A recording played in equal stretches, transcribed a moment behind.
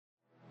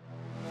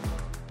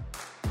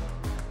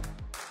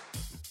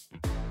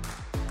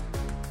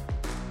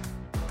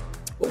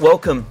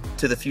Welcome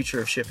to the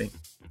Future of Shipping.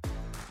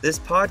 This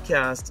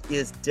podcast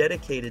is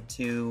dedicated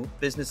to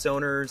business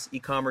owners,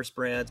 e-commerce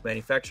brands,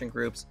 manufacturing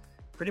groups,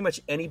 pretty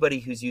much anybody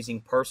who's using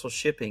parcel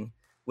shipping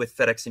with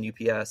FedEx and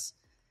UPS,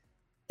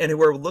 and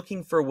who are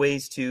looking for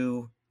ways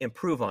to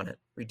improve on it,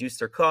 reduce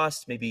their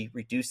costs, maybe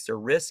reduce their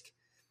risk,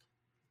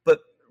 but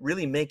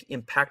really make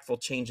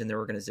impactful change in their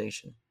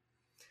organization.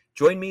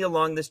 Join me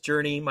along this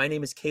journey. My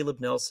name is Caleb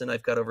Nelson.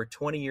 I've got over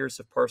 20 years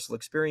of parcel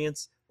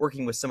experience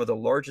working with some of the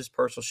largest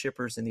parcel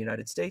shippers in the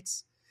United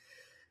States.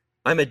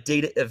 I'm a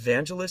data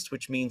evangelist,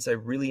 which means I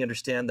really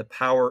understand the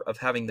power of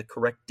having the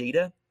correct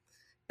data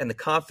and the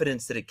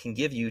confidence that it can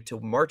give you to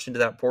march into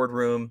that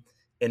boardroom,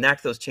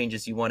 enact those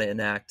changes you want to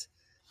enact.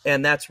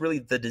 And that's really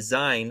the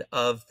design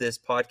of this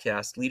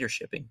podcast,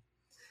 LeaderShipping.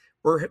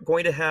 We're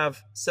going to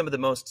have some of the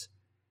most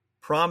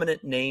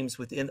prominent names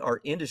within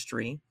our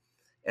industry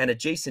and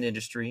adjacent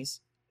industries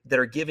that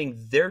are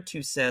giving their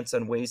 2 cents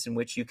on ways in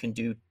which you can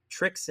do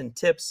tricks and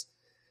tips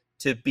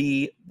to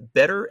be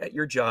better at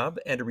your job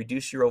and to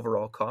reduce your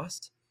overall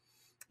cost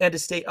and to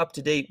stay up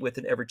to date with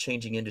an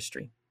ever-changing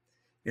industry.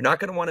 You're not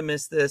going to want to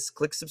miss this.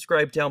 Click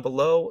subscribe down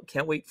below.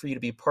 Can't wait for you to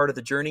be part of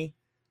the journey.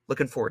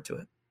 Looking forward to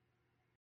it.